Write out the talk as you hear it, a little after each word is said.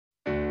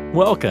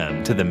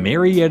Welcome to the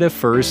Marietta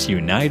First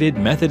United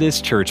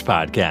Methodist Church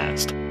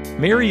podcast.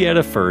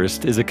 Marietta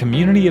First is a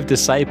community of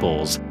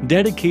disciples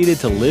dedicated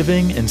to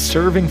living and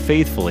serving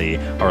faithfully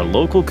our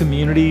local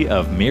community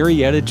of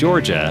Marietta,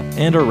 Georgia,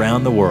 and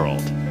around the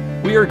world.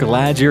 We are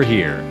glad you're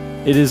here.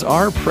 It is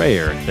our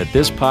prayer that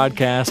this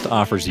podcast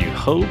offers you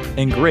hope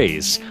and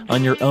grace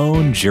on your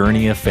own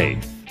journey of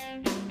faith.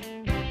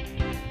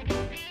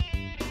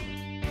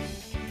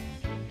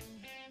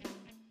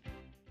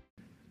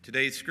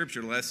 Today's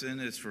scripture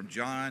lesson is from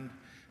John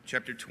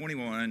chapter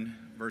 21,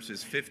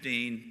 verses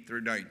 15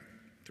 through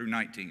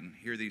 19.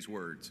 Hear these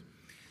words.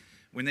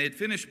 When they had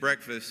finished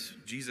breakfast,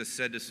 Jesus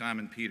said to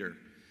Simon Peter,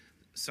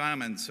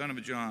 "Simon, son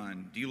of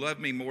John, do you love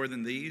me more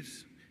than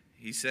these?"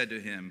 He said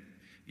to him,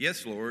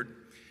 "Yes, Lord,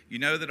 you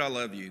know that I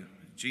love you."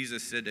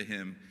 Jesus said to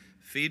him,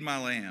 "Feed my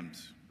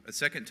lambs." A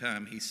second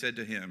time he said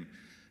to him,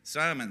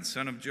 "Simon,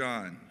 son of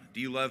John,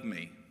 do you love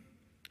me?"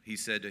 He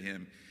said to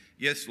him,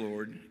 "Yes,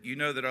 Lord, you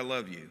know that I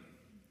love you."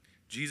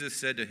 Jesus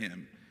said to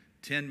him,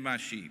 "Tend my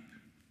sheep."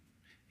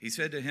 He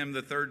said to him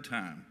the third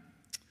time,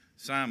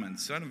 "Simon,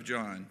 son of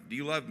John, do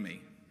you love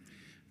me?"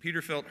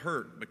 Peter felt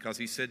hurt because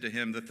he said to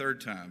him the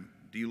third time,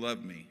 "Do you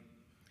love me?"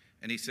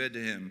 And he said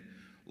to him,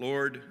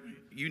 "Lord,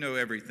 you know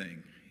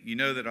everything. You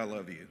know that I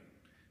love you."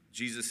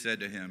 Jesus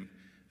said to him,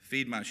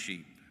 "Feed my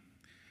sheep.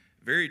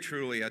 Very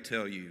truly I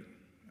tell you,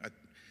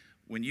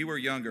 when you were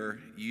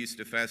younger, you used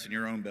to fasten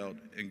your own belt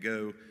and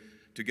go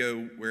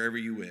wherever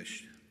you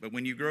wished. But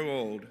when you grow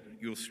old,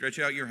 you will stretch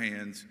out your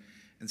hands,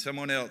 and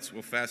someone else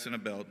will fasten a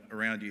belt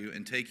around you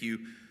and take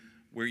you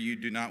where you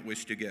do not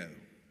wish to go."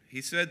 He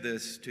said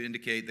this to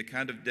indicate the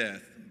kind of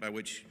death by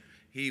which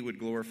he would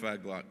glorify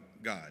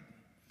God.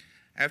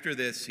 After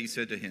this, he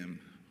said to him,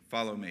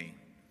 "Follow me."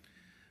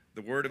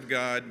 The word of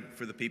God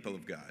for the people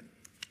of God.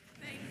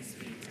 Thanks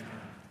be to God.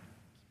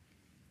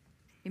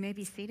 You may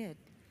be seated.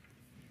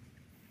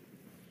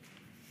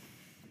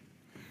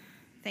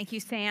 Thank you,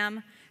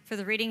 Sam, for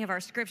the reading of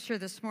our scripture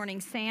this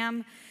morning.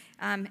 Sam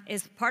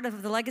is part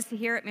of the legacy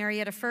here at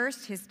Marietta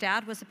First. His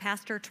dad was a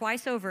pastor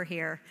twice over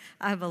here,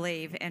 I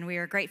believe, and we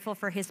are grateful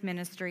for his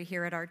ministry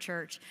here at our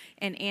church.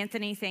 And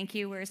Anthony, thank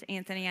you. Where's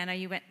Anthony? I know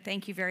you went.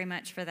 Thank you very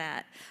much for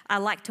that. I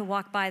like to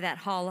walk by that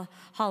hall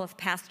of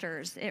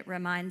pastors. It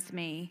reminds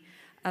me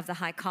of the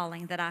high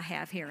calling that I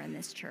have here in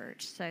this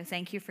church. So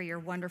thank you for your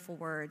wonderful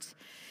words.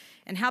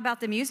 And how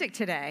about the music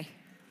today?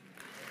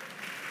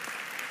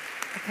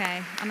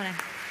 Okay,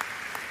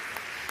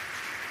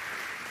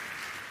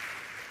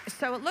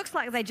 So it looks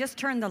like they just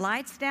turned the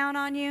lights down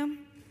on you,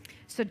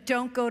 so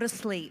don't go to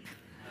sleep.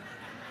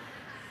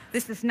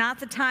 This is not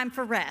the time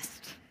for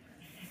rest.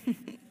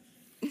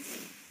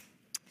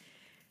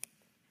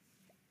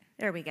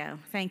 There we go.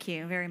 Thank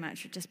you very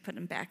much for just putting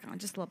them back on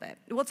just a little bit.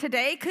 Well,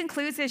 today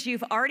concludes, as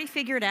you've already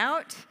figured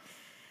out,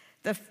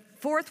 the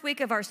fourth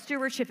week of our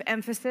stewardship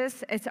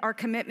emphasis. It's our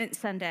Commitment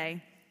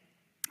Sunday,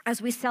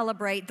 as we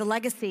celebrate the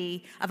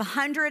legacy of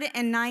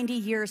 190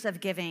 years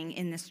of giving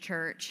in this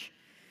church.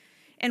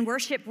 In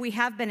worship, we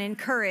have been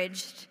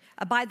encouraged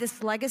by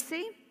this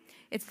legacy.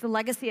 It's the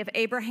legacy of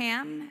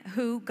Abraham,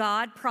 who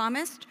God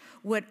promised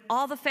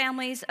all the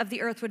families of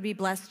the earth would be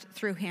blessed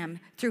through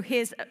him, through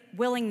his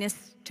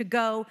willingness to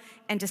go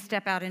and to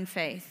step out in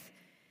faith.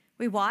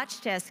 We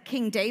watched as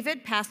King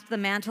David passed the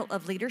mantle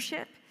of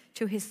leadership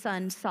to his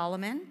son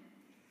Solomon.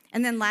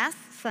 And then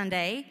last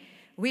Sunday,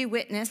 we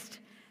witnessed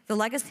the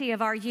legacy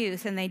of our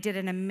youth, and they did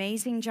an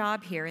amazing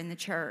job here in the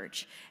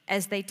church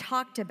as they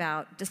talked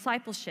about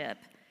discipleship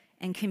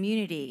and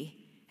community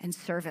and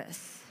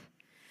service.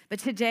 But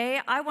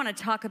today, I want to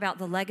talk about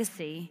the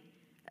legacy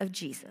of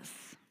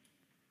Jesus.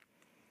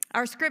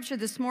 Our scripture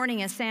this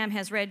morning, as Sam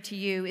has read to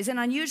you, is an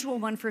unusual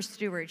one for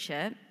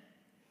stewardship.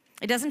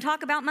 It doesn't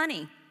talk about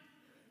money.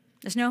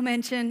 There's no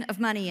mention of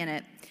money in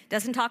it. It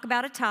doesn't talk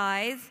about a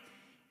tithe.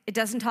 It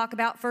doesn't talk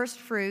about first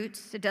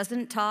fruits. It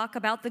doesn't talk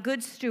about the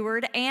good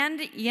steward.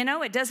 And,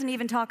 it doesn't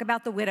even talk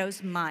about the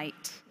widow's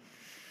mite.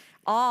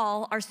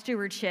 All are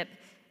stewardship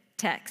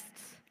texts.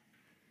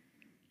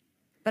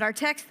 But our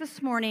text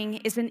this morning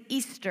is an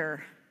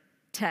Easter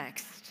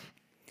text.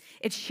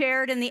 It's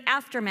shared in the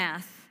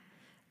aftermath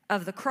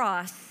of the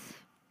cross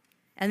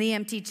and the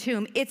empty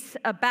tomb. It's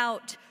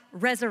about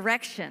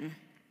resurrection.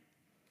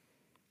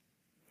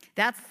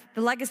 That's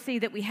the legacy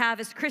that we have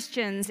as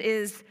Christians,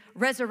 is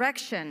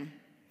resurrection.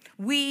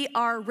 We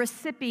are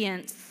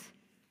recipients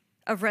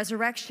of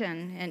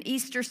resurrection and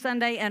Easter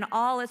Sunday and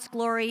all its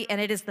glory,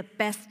 and it is the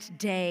best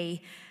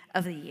day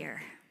of the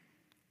year.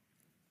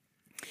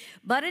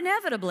 But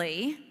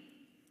inevitably,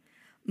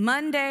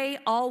 Monday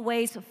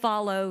always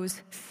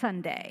follows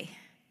Sunday.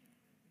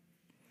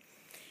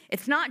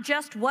 It's not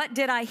just what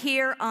did I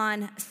hear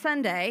on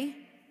Sunday,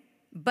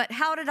 but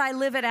how did I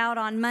live it out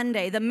on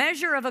Monday? The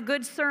measure of a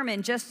good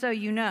sermon, just so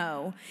you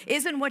know,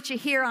 isn't what you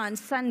hear on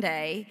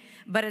Sunday,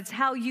 but it's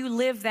how you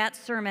live that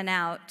sermon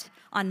out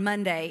on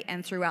Monday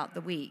and throughout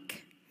the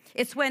week.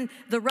 It's when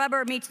the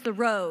rubber meets the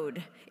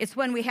road. It's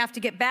when we have to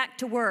get back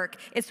to work.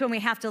 It's when we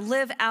have to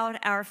live out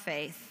our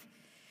faith.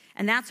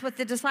 And that's what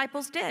the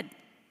disciples did.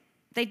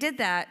 They did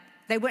that.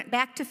 They went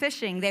back to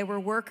fishing. They were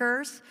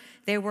workers.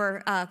 They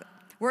were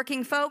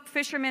working folk,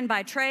 fishermen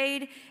by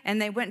trade,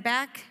 and they went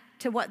back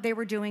to what they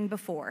were doing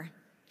before.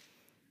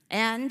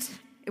 And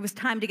it was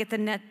time to get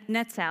the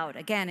nets out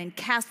again and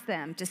cast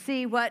them to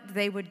see what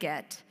they would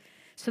get.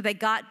 So they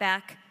got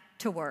back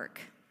to work.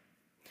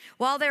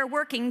 While they're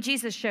working,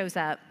 Jesus shows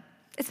up.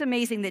 It's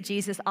amazing that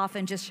Jesus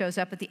often just shows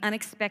up at the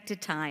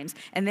unexpected times.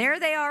 And there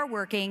they are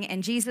working,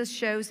 and Jesus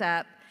shows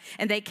up,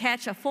 and they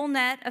catch a full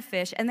net of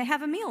fish, and they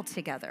have a meal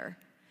together.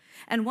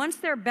 And once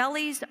their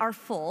bellies are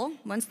full,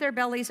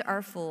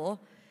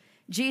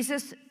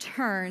 Jesus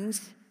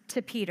turns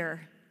to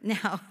Peter.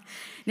 Now,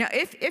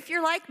 if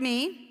you're like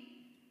me,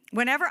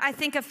 whenever I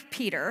think of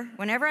Peter,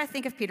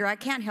 I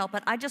can't help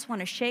it. I just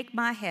want to shake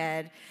my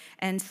head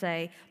and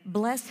say,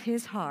 bless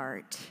his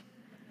heart.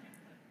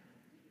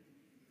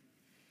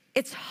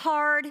 It's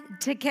hard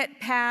to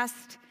get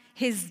past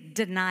his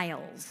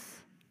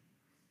denials.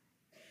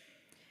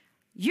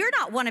 You're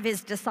not one of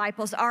his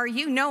disciples, are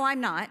you? No, I'm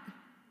not.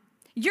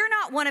 You're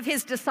not one of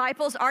his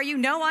disciples, are you?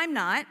 No, I'm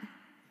not.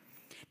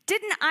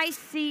 Didn't I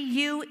see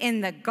you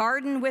in the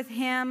garden with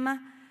him?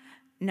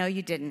 No,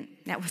 you didn't.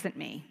 That wasn't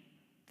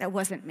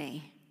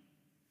me.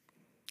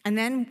 And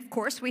then, of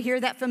course, we hear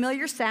that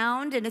familiar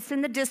sound, and it's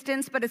in the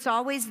distance, but it's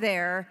always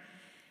there,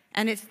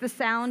 and it's the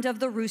sound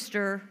of the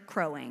rooster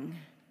crowing.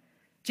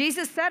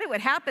 Jesus said it would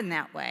happen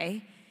that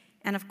way,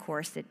 and of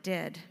course it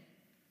did.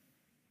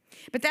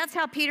 But that's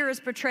how Peter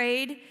is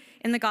portrayed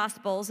in the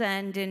Gospels,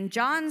 and in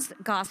John's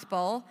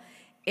Gospel,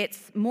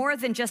 it's more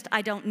than just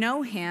I don't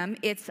know him,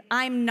 it's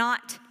I'm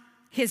not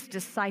his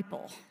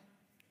disciple.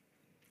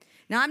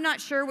 Now, I'm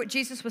not sure what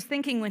Jesus was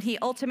thinking when he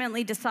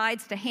ultimately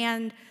decides to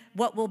hand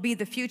what will be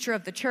the future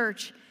of the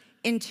church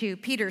into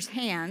Peter's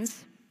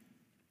hands.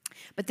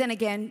 But then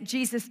again,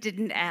 Jesus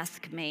didn't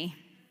ask me.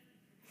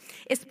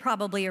 It's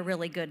probably a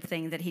really good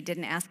thing that he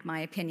didn't ask my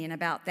opinion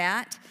about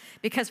that,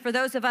 because for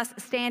those of us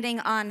standing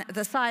on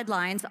the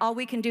sidelines, all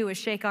we can do is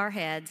shake our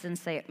heads and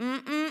say,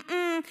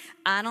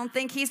 I don't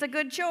think he's a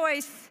good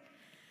choice.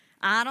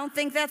 I don't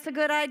think that's a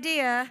good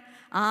idea.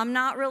 I'm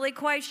not really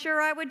quite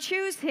sure I would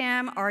choose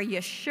him. Are you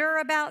sure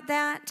about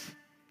that?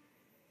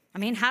 I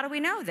mean, how do we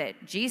know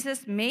that?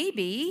 Jesus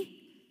maybe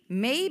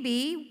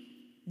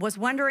was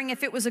wondering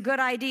if it was a good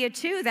idea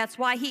too. That's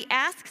why he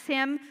asks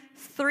him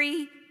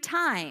 3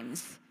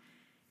 times.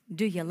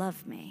 Do you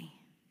love me?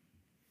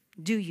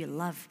 Do you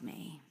love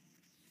me?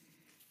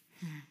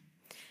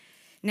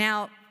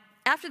 Now,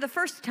 after the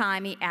first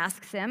time he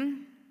asks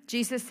him,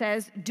 Jesus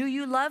says, do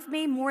you love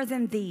me more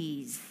than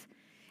these?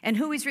 And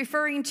who he's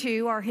referring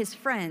to are his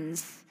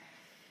friends,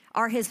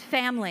 are his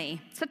family.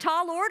 It's a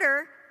tall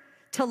order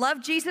to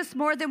love Jesus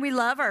more than we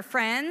love our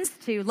friends,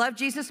 to love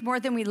Jesus more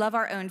than we love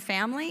our own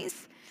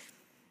families.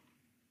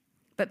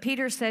 But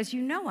Peter says,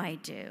 you know I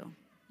do.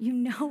 You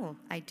know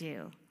I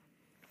do.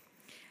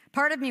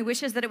 Part of me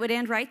wishes that it would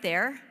end right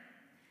there.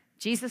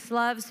 Jesus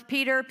loves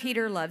Peter,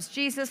 Peter loves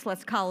Jesus,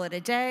 let's call it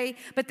a day.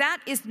 But that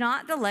is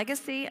not the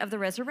legacy of the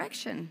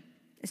resurrection.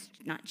 It's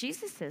not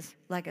Jesus's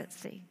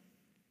legacy.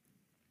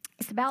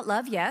 It's about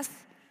love, yes,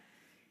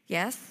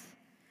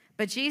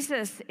 but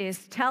Jesus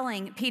is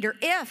telling Peter,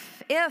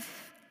 if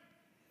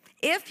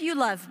you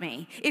love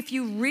me, if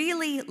you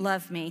really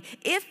love me,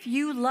 if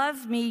you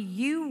love me,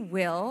 you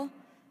will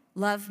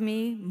love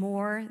me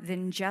more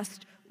than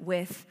just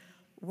with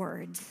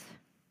words.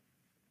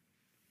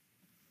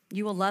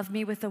 You will love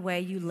me with the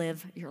way you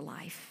live your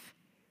life.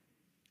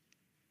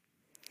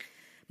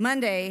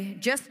 Monday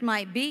just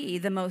might be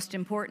the most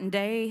important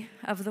day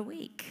of the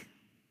week.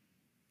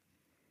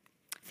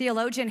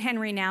 Theologian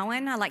Henry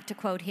Nouwen, I like to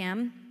quote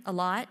him a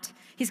lot.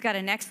 He's got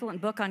an excellent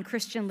book on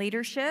Christian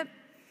leadership.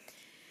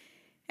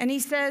 And he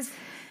says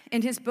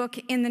in his book,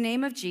 In the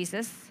Name of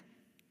Jesus,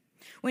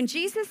 when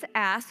Jesus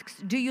asks,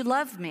 do you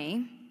love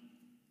me?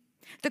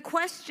 The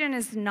question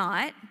is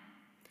not,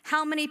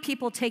 how many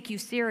people take you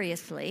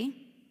seriously?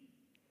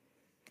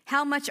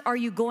 How much are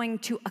you going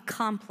to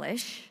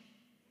accomplish?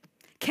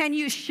 Can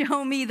you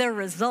show me the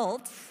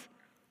results?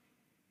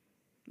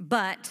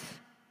 But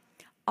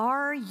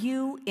are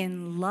you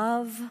in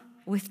love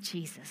with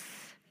Jesus?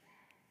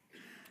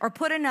 Or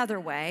put another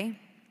way,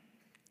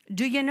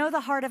 do you know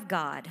the heart of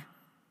God?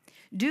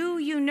 Do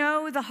you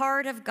know the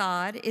heart of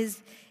God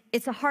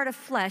it's a heart of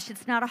flesh,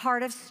 it's not a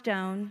heart of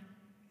stone.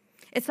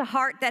 It's a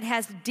heart that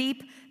has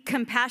deep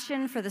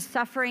compassion for the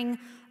suffering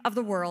of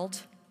the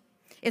world.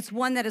 It's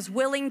one that is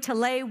willing to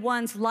lay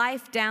one's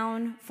life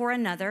down for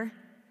another.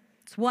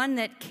 It's one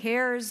that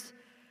cares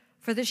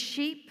for the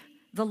sheep,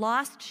 the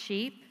lost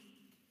sheep,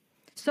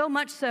 so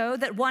much so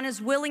that one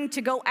is willing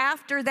to go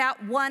after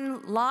that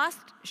one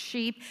lost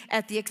sheep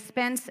at the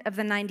expense of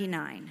the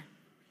 99.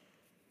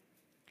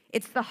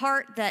 It's the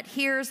heart that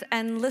hears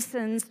and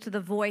listens to the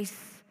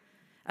voice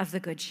of the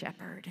Good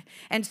Shepherd.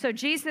 And so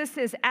Jesus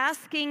is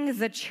asking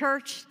the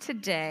church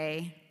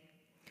today,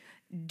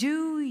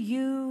 do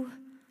you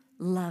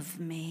love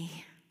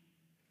me?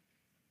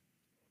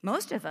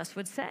 Most of us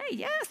would say,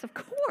 yes, of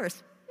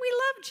course. We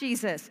love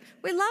Jesus.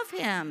 We love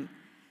him.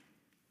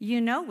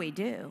 You know we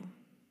do.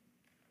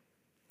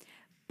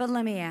 But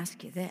let me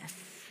ask you this.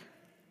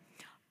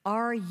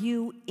 Are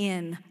you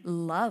in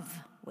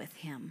love with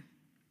him?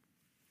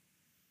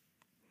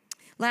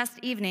 Last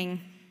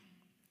evening,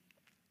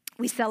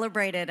 we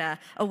celebrated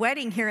a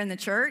wedding here in the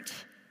church.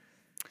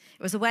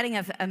 It was a wedding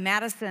of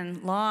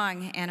Madison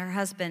Long and her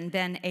husband,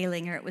 Ben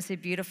Alinger. It was a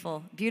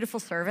beautiful,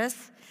 beautiful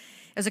service.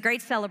 It was a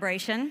great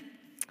celebration.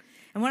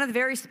 And one of the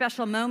very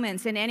special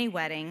moments in any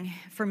wedding,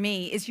 for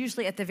me, is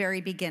usually at the very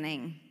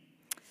beginning.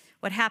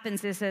 What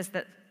happens is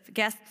that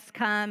guests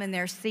come and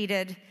they're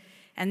seated,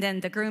 and then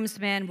the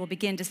groomsmen will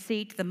begin to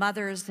seat the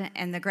mothers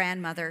and the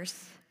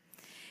grandmothers.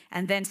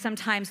 And then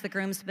sometimes the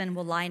groomsmen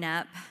will line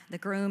up. The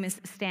groom is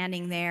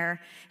standing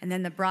there, and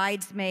then the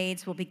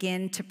bridesmaids will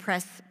begin to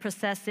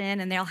process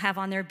in, and they'll have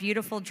on their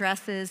beautiful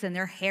dresses, and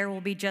their hair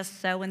will be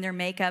just so, and their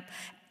makeup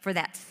for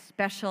that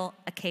special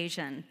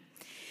occasion.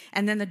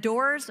 And then the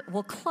doors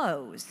will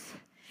close,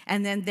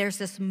 and then there's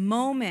this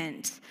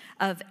moment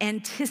of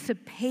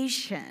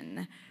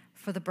anticipation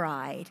for the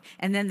bride.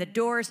 And then the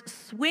doors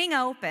swing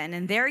open,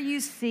 and there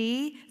you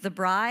see the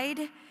bride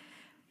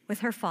with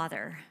her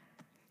father.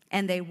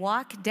 And they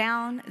walk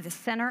down the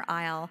center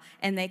aisle,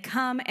 and they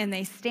come and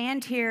they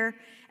stand here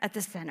at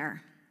the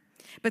center.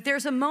 But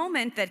there's a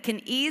moment that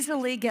can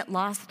easily get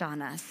lost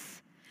on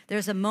us.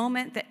 There's a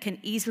moment that can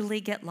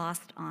easily get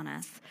lost on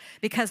us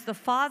because the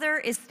father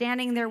is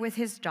standing there with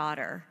his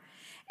daughter,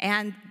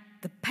 and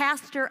the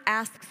pastor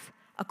asks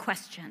a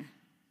question.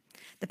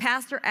 The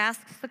pastor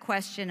asks the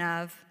question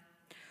of,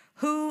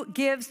 who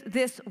gives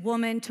this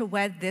woman to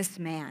wed this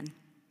man?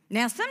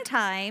 Now,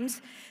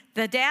 sometimes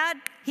the dad,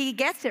 he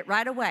gets it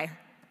right away.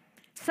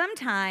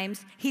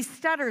 Sometimes he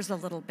stutters a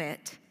little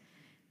bit.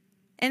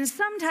 And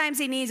sometimes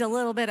he needs a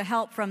little bit of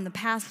help from the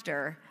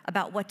pastor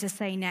about what to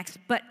say next.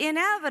 But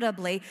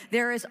inevitably,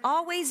 there is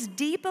always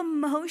deep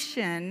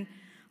emotion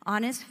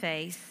on his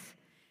face.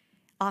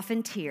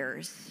 Often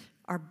tears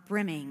are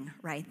brimming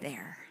right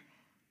there.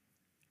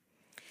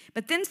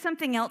 But then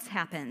something else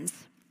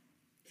happens.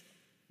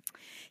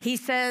 He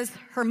says,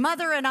 her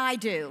mother and I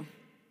do.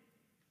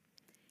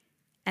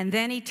 And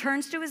then he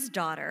turns to his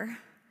daughter,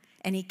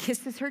 and he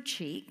kisses her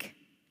cheek,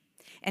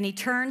 and he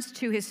turns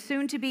to his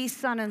soon-to-be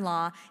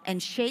son-in-law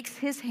and shakes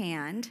his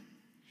hand,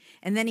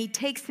 and then he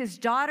takes his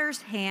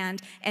daughter's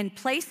hand and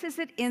places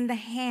it in the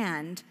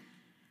hand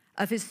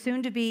of his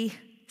soon-to-be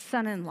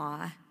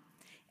son-in-law,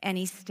 and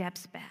he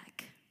steps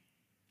back,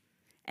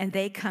 and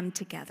they come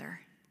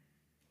together.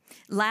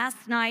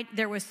 Last night,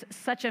 there was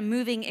such a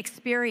moving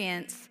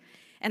experience,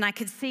 and I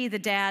could see the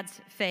dad's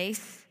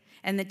face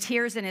and the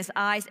tears in his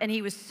eyes, and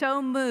he was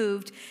so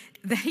moved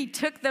that he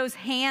took those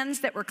hands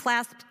that were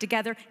clasped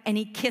together and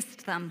he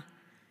kissed them.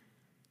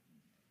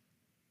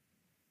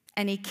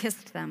 And he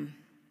kissed them.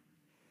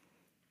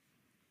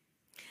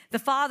 The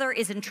father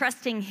is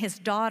entrusting his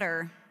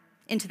daughter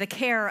into the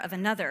care of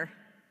another,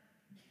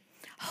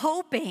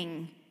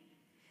 hoping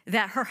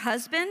that her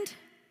husband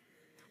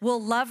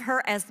will love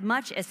her as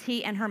much as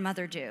he and her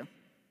mother do.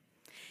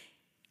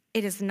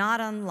 It is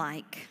not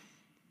unlike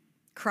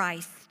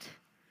Christ,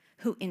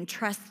 who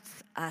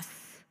entrusts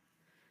us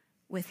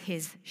with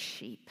his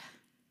sheep.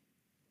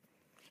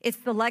 It's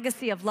the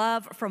legacy of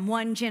love from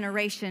one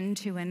generation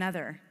to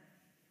another.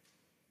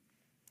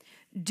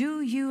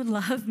 Do you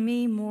love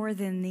me more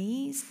than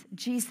these?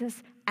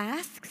 Jesus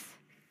asks.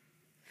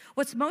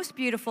 What's most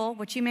beautiful,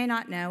 what you may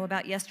not know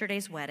about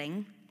yesterday's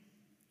wedding,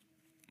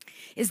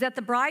 is that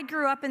the bride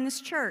grew up in this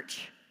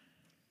church.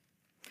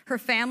 Her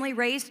family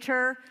raised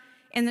her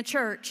in the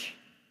church.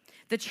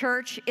 The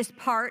church is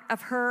part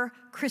of her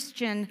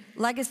Christian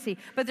legacy.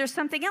 But there's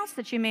something else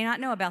that you may not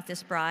know about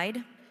this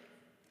bride.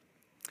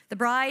 The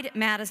bride,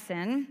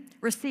 Madison,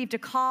 received a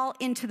call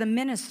into the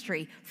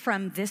ministry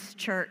from this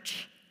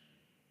church.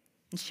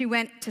 And she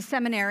went to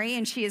seminary,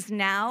 and she is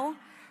now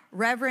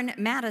Reverend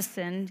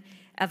Madison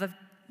of a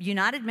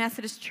United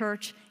Methodist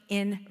Church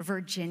in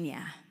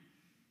Virginia.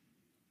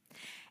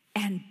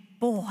 And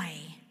boy,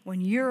 when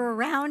you're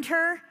around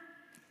her,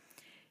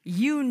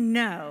 you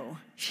know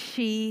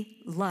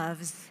she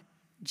loves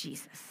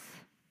Jesus.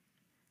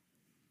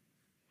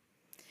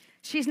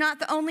 She's not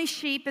the only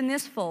sheep in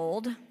this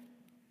fold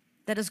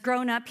that has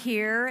grown up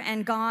here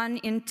and gone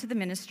into the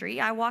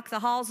ministry. I walk the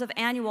halls of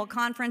annual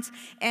conference,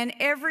 and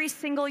every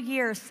single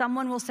year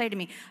someone will say to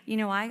me, you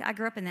know, I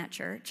grew up in that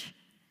church.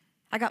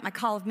 I got my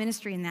call of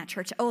ministry in that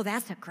church. Oh,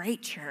 that's a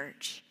great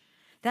church.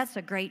 That's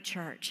a great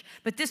church.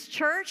 But this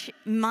church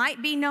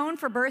might be known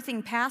for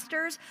birthing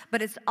pastors,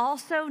 but it's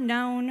also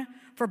known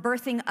for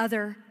birthing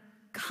other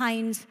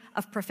kinds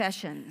of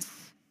professions.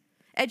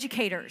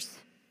 Educators,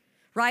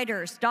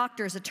 writers,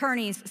 doctors,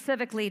 attorneys,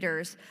 civic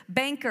leaders,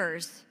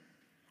 bankers,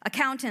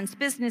 accountants,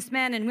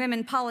 businessmen and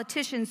women,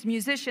 politicians,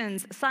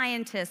 musicians,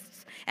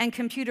 scientists, and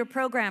computer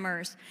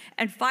programmers,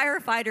 and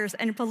firefighters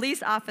and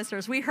police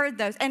officers. We heard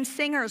those. And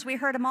singers, we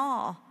heard them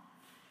all.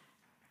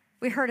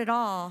 We heard it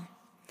all.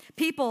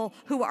 People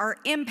who are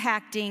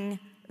impacting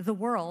the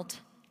world.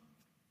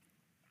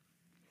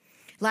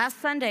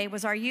 Last Sunday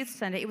was our youth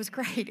Sunday. It was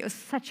great. It was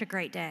such a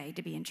great day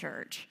to be in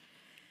church.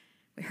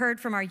 We heard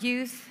from our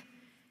youth,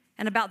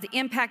 and about the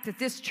impact that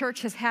this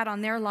church has had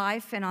on their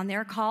life and on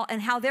their call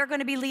and how they're going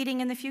to be leading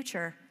in the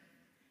future.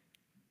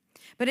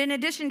 But in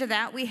addition to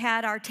that, we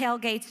had our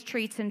tailgates,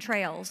 treats, and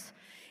trails.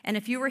 And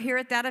if you were here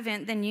at that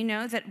event, then you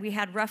know that we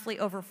had roughly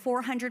over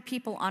 400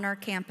 people on our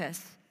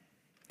campus.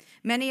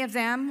 Many of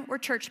them were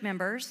church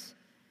members.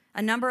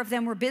 A number of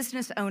them were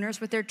business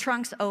owners with their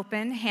trunks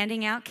open,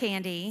 handing out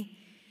candy.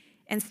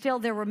 And still,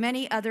 there were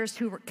many others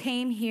who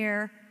came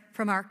here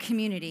from our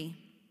community.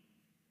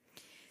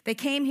 They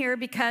came here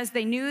because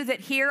they knew that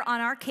here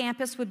on our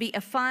campus would be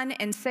a fun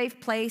and safe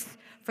place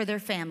for their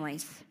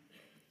families.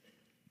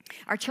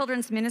 Our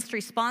children's ministry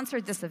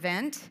sponsored this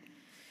event,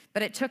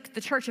 but it took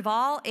the church of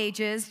all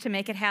ages to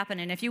make it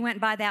happen. And if you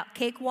went by that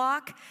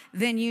cakewalk,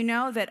 then you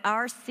know that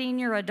our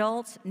senior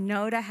adults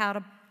know how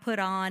to put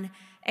on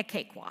a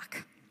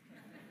cakewalk.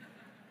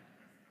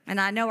 And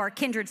I know our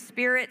kindred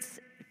spirits,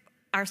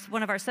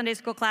 one of our Sunday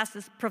school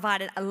classes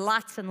provided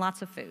lots and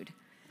lots of food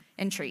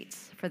and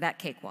treats for that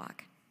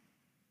cakewalk.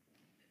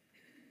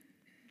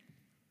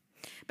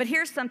 But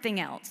here's something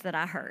else that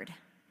I heard.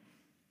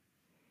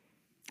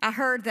 I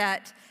heard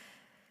that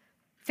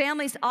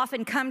families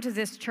often come to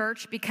this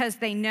church because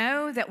they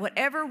know that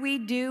whatever we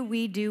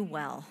do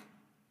well.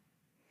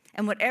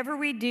 And whatever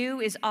we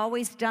do is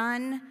always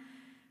done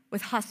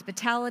with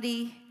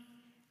hospitality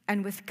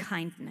and with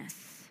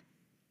kindness.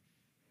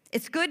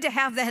 It's good to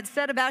have that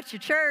said about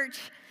your church,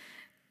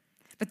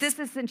 but this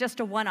isn't just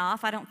a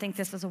one-off. I don't think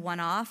this is a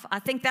one-off. I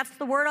think that's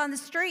the word on the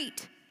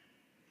street.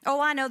 Oh,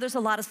 I know there's a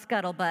lot of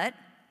scuttlebutt.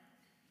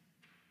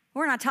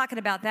 We're not talking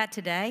about that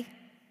today.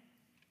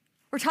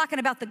 We're talking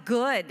about the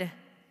good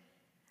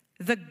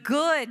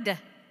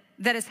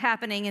that is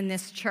happening in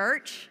this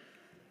church.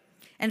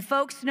 And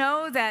folks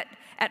know that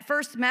at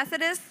First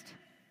Methodist,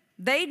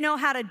 they know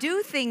how to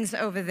do things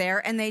over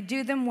there, and they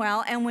do them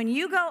well. And when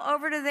you go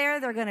over to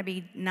there, they're going to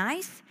be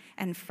nice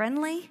and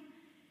friendly,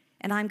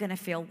 and I'm going to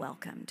feel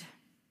welcomed.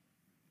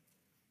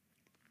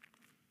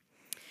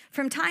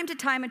 From time to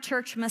time, a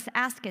church must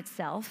ask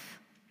itself,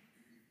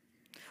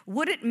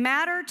 would it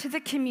matter to the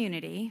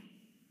community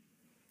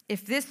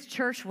if this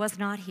church was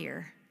not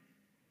here?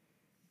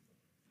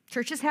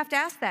 Churches have to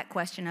ask that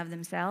question of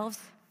themselves.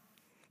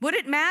 Would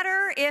it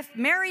matter if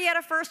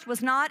Marietta First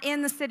was not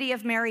in the city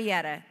of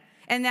Marietta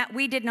and that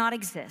we did not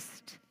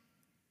exist?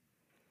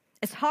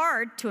 It's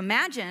hard to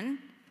imagine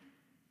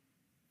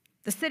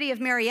the city of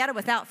Marietta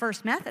without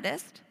First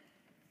Methodist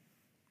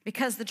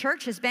because the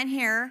church has been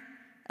here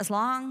as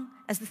long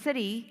as the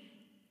city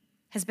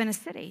has been a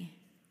city.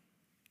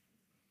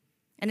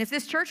 And if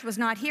this church was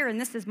not here, and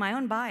this is my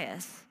own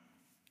bias,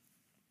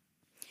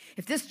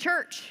 if this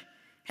church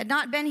had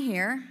not been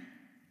here,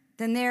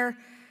 then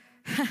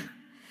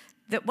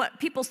that what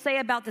people say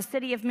about the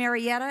city of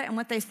Marietta and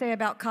what they say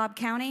about Cobb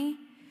County,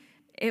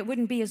 it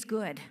wouldn't be as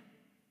good.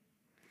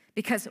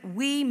 Because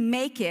we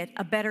make it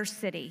a better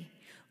city.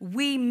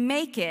 We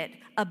make it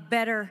a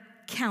better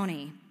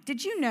county.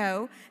 Did you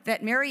know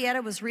that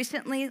Marietta was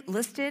recently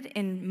listed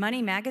in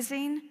Money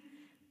Magazine?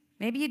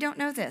 Maybe you don't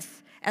know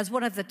this. As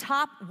one of the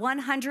top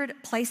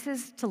 100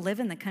 places to live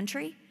in the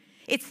country.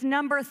 It's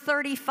number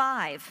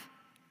 35.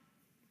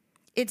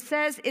 It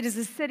says it is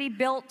a city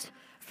built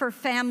for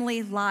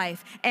family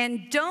life.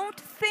 And don't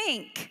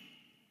think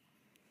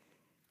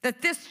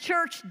that this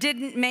church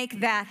didn't make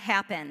that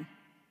happen.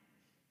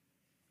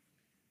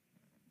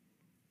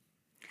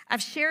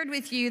 I've shared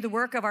with you the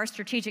work of our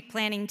strategic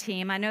planning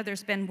team. I know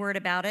there's been word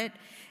about it,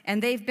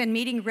 and they've been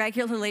meeting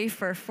regularly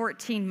for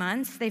 14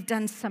 months. They've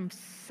done some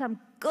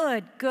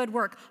good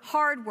work,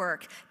 hard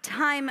work,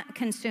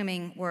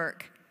 time-consuming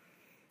work.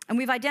 And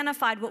we've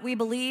identified what we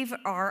believe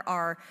are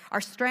our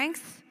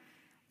strengths,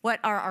 what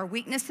are our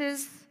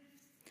weaknesses,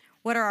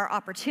 what are our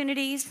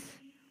opportunities,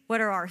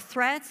 what are our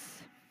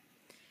threats.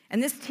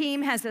 And this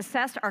team has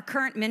assessed our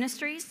current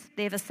ministries.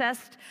 They've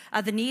assessed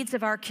the needs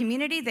of our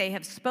community. They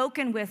have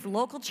spoken with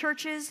local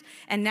churches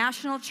and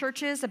national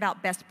churches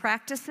about best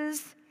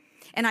practices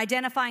and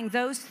identifying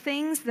those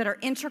things that are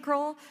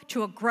integral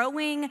to a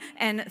growing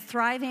and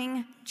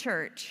thriving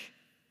church.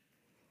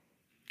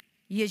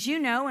 As you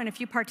know, and if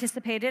you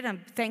participated, I'm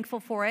thankful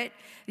for it,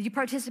 you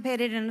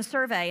participated in a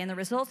survey, and the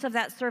results of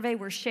that survey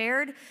were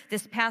shared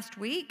this past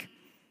week,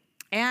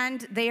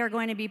 and they are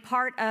going to be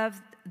part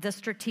of the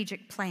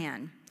strategic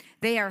plan.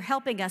 They are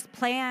helping us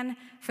plan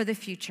for the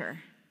future.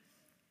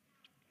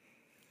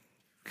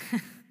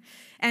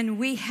 And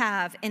we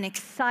have an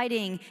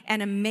exciting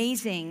and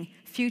amazing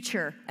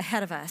future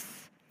ahead of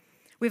us.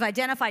 We've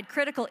identified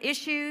critical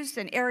issues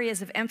and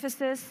areas of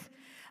emphasis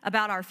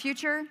about our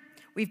future.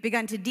 We've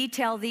begun to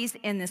detail these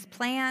in this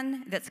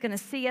plan that's going to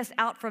see us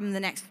out from the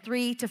next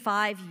 3 to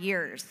 5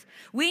 years.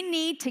 We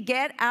need to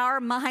get our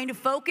mind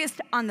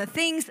focused on the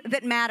things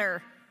that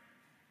matter.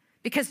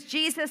 Because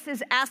Jesus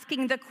is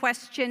asking the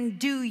question,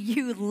 do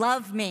you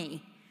love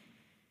me?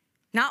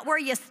 Not where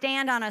you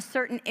stand on a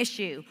certain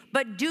issue,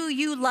 but do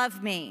you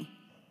love me?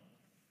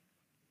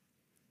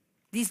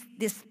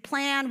 This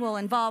plan will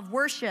involve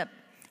worship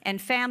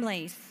and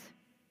families,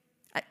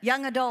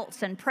 young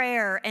adults and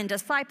prayer and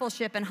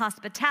discipleship and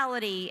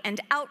hospitality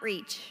and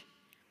outreach.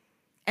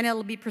 and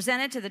it'll be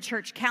presented to the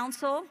church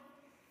council,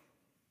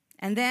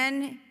 and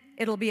then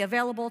it'll be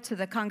available to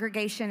the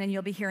congregation, and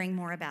you'll be hearing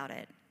more about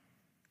it.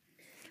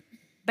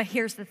 But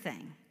here's the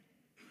thing.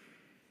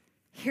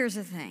 Here's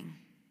the thing.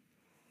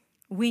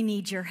 We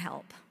need your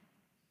help.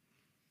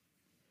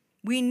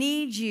 We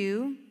need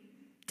you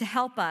to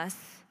help us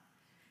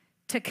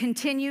to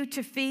continue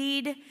to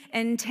feed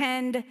and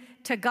tend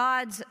to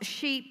God's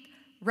sheep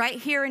right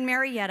here in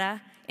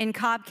Marietta, in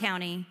Cobb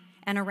County,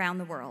 and around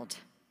the world.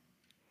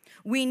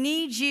 We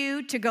need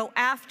you to go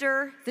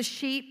after the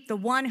sheep, the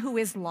one who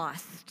is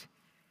lost.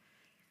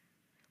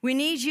 We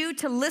need you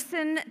to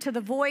listen to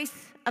the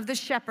voice of the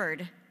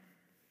shepherd.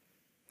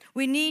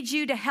 We need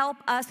you to help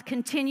us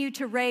continue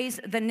to raise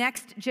the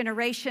next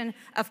generation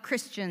of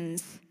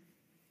Christians.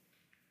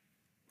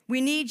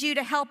 We need you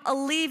to help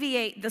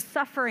alleviate the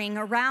suffering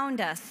around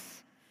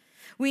us.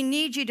 We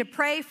need you to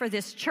pray for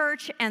this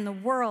church and the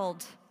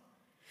world.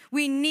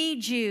 We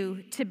need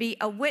you to be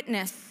a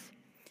witness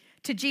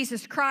to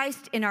Jesus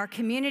Christ in our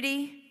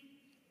community,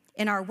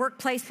 in our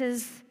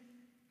workplaces,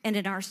 and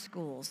in our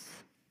schools.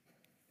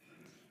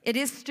 It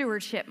is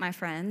stewardship, my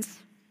friends.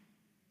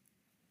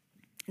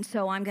 And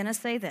so I'm going to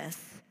say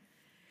this.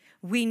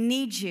 We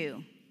need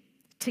you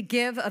to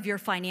give of your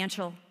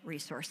financial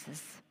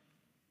resources.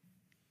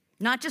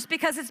 Not just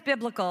because it's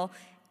biblical,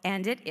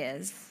 and it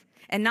is,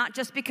 and not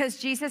just because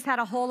Jesus had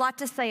a whole lot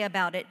to say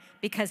about it,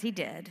 because he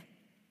did,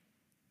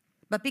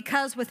 but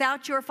because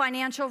without your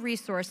financial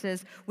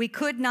resources, we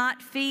could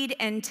not feed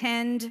and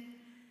tend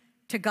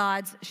to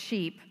God's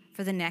sheep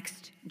for the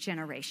next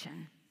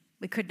generation.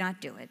 We could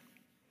not do it.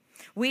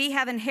 We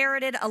have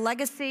inherited a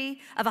legacy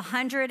of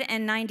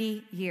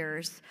 190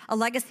 years, a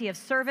legacy of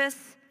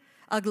service,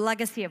 a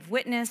legacy of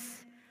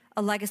witness,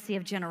 a legacy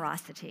of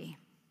generosity.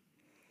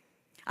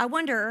 I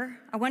wonder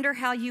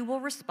how you will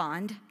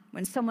respond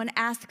when someone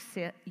asks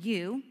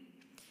you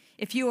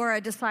if you are a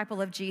disciple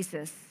of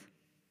Jesus.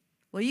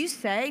 Will you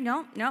say,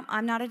 no,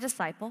 I'm not a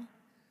disciple?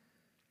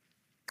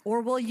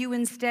 Or will you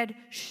instead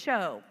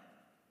show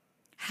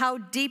how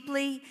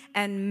deeply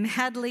and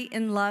madly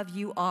in love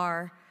you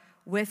are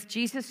with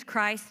Jesus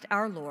Christ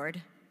our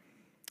Lord,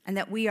 and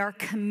that we are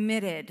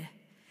committed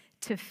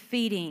to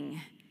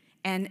feeding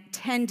and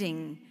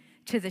tending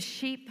to the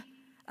sheep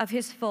of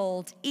his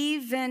fold,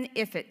 even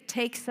if it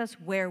takes us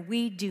where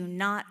we do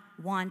not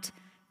want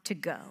to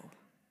go?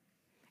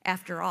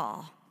 After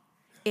all,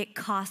 it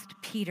cost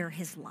Peter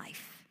his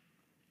life.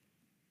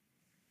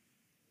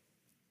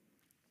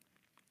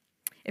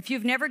 If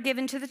you've never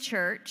given to the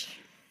church,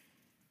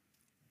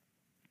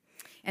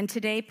 and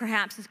today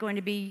perhaps is going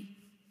to be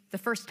the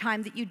first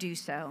time that you do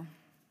so,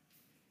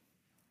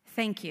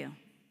 thank you.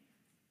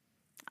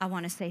 I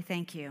want to say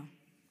thank you.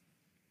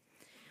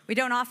 We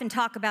don't often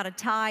talk about a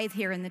tithe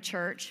here in the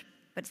church,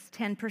 but it's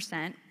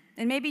 10%.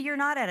 And maybe you're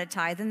not at a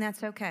tithe, and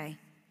that's okay.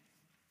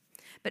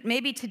 But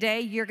maybe today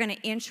you're going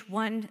to inch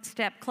one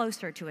step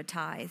closer to a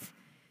tithe.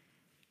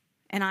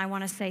 And I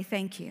want to say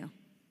thank you.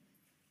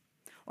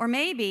 Or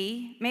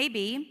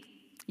maybe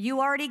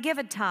you already give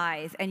a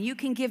tithe and you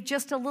can give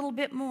just a little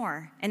bit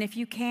more. And if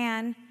you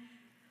can,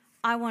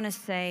 I want to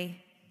say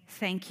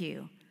thank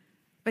you.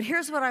 But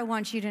here's what I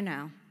want you to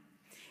know.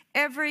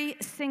 Every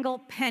single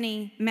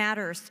penny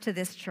matters to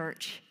this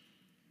church.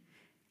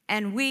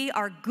 And we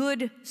are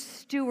good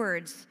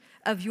stewards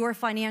of your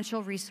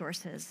financial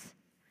resources.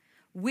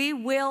 We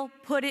will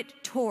put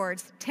it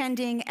towards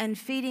tending and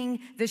feeding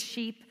the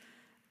sheep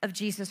of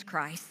Jesus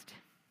Christ.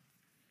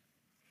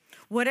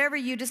 Whatever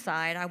you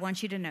decide, I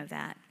want you to know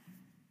that.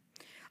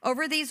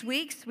 Over these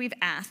weeks, we've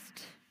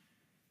asked,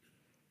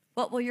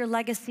 what will your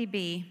legacy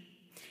be?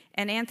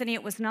 And Anthony,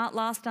 it was not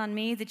lost on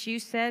me that you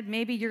said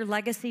maybe your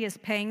legacy is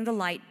paying the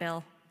light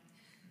bill.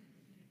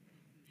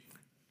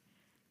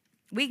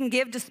 We can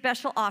give to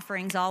special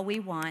offerings all we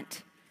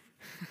want.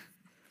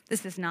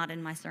 This is not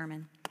in my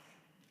sermon.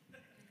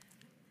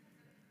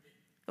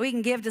 We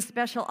can give to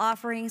special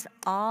offerings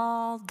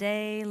all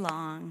day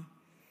long.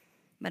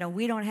 But if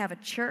we don't have a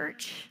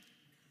church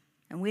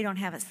and we don't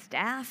have a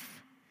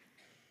staff,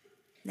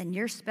 then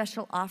your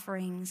special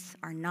offerings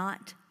are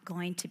not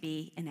going to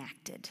be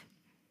enacted.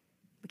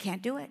 We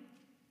can't do it.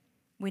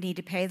 We need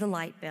to pay the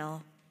light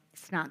bill.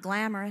 It's not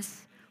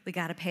glamorous. We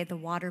got to pay the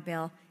water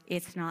bill.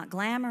 It's not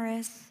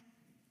glamorous.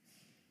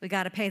 We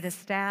got to pay the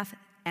staff,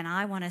 and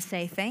I want to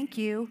say thank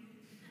you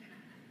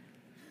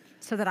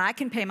so that I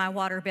can pay my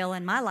water bill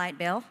and my light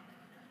bill.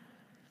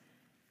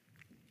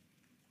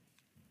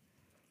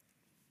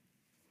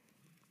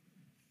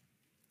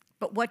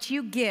 But what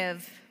you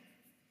give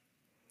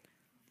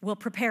will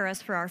prepare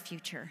us for our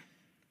future.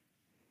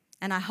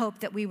 And I hope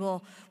that we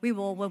will,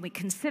 when we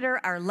consider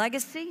our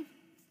legacy,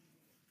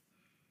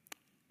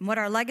 and what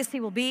our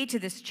legacy will be to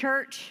this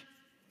church,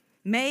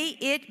 may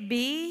it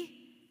be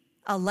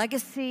a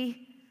legacy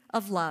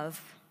of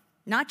love,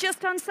 not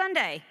just on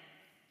Sunday,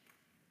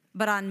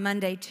 but on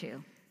Monday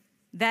too.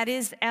 That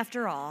is,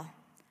 after all,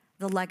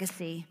 the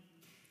legacy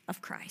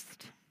of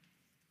Christ.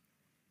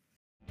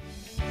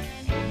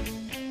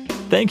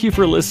 Thank you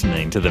for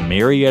listening to the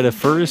Marietta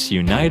First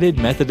United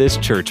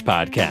Methodist Church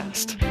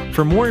podcast.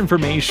 For more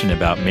information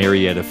about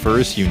Marietta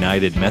First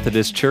United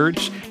Methodist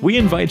Church, we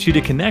invite you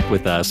to connect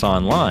with us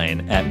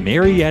online at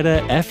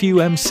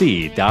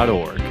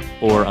mariettafumc.org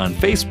or on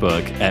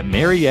Facebook at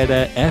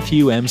Marietta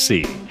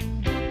FUMC.